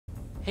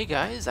Hey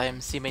guys, I'm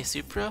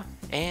cmasupra,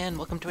 and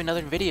welcome to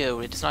another video.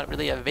 It's not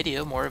really a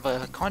video, more of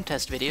a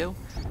contest video.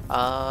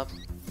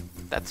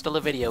 That's still a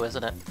video,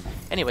 isn't it?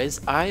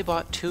 Anyways, I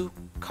bought 2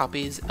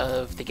 copies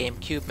of the game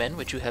Cubemen,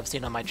 which you have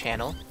seen on my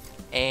channel,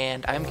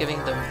 and I'm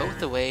giving them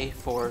both away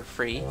for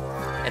free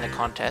in a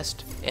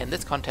contest. In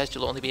this contest,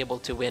 you'll only be able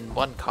to win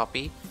 1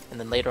 copy, and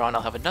then later on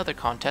I'll have another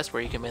contest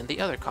where you can win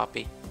the other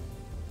copy.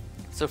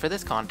 So for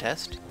this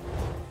contest,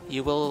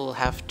 you will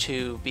have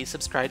to be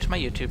subscribed to my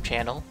YouTube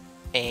channel,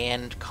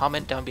 and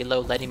comment down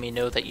below letting me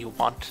know that you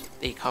want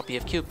a copy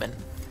of Cubemen.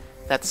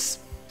 That's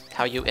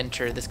how you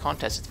enter this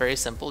contest. It's very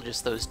simple,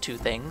 just those 2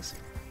 things.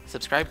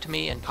 Subscribe to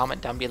me and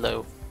comment down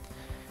below.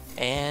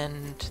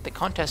 And the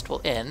contest will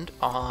end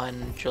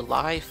on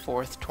July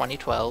 4th,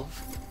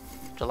 2012.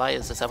 July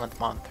is the 7th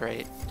month,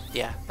 right?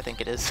 Yeah, I think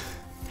it is.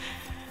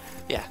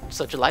 Yeah,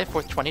 so July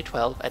 4th,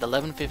 2012 at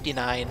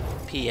 11:59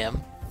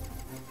 p.m.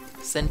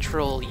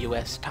 Central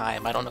US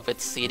time. I don't know if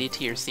it's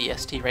CDT or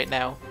CST right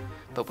now,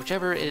 but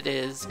whichever it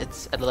is,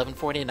 it's at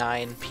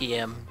 11:49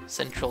 p.m.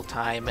 Central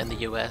Time in the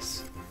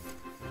US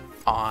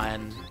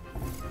on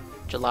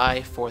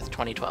July 4th,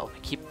 2012. I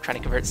keep trying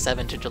to convert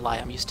 7 to July,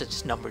 I'm used to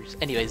just numbers.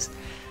 Anyways,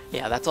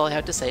 yeah, that's all I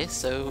have to say,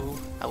 so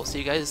I will see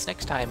you guys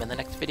next time in the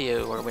next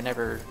video, or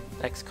whenever,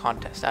 next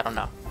contest, I don't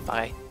know.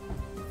 Bye.